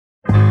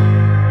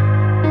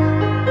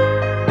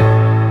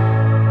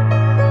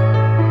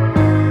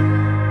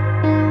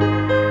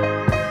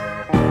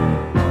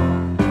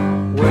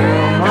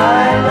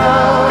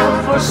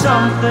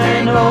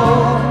something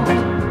old,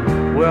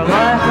 where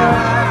my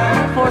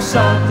hurt for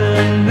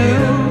something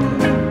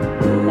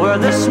new, where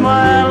the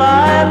smile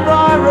I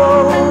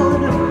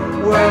borrowed,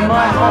 where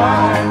my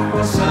heart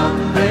for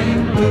something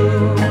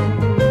blue.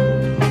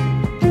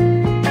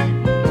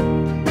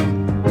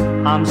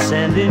 I'm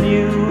sending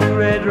you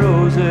red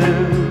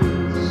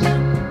roses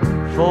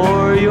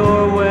for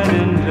your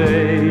wedding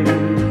day.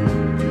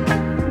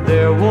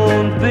 There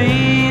won't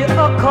be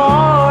a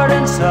card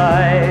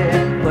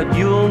inside, but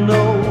you'll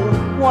know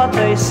what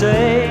they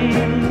say.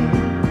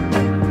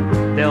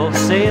 They'll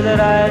say that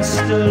I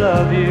still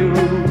love you,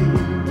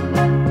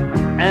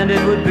 and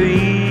it would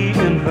be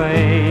in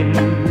vain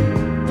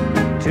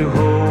to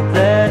hope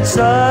that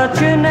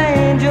such an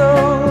angel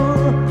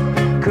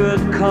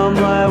could come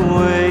my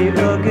way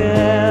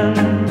again.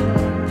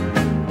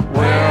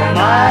 Where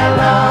my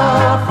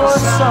love for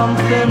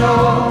something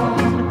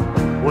old,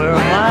 where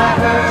my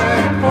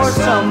hurt for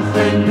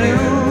something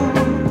new,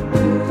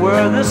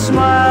 where the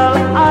smile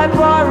I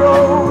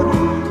borrowed,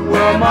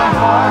 where my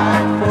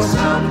heart for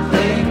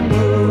something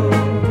new.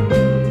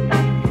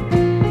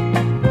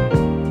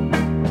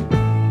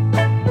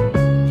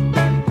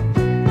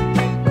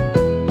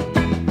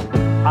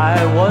 I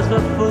was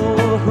the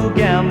fool who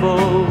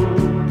gambled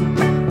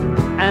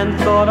and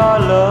thought our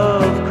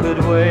love could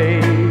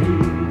wait.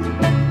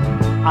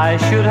 I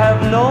should have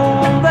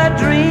known that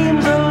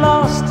dreams are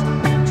lost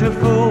to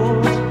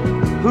fools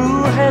who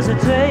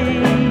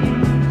hesitate.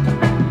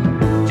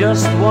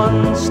 Just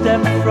one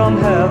step from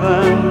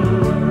heaven,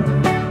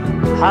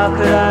 how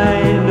could I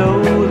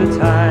know the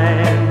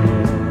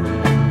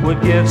time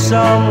would give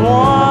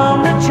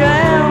someone the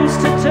chance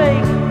to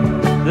take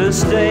the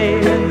stay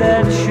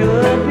that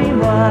should be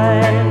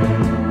mine?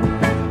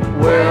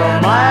 Where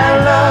my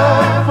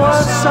love for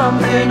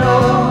something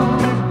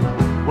old,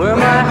 where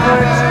my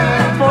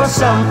hurt for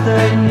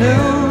something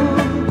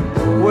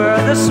new, where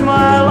the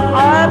smile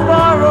I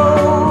borrow,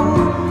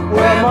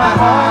 where my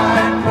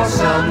heart for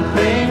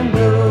something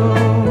blue,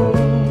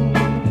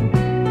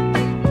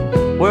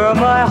 where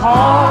my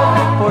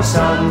heart for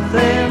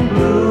something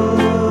blue.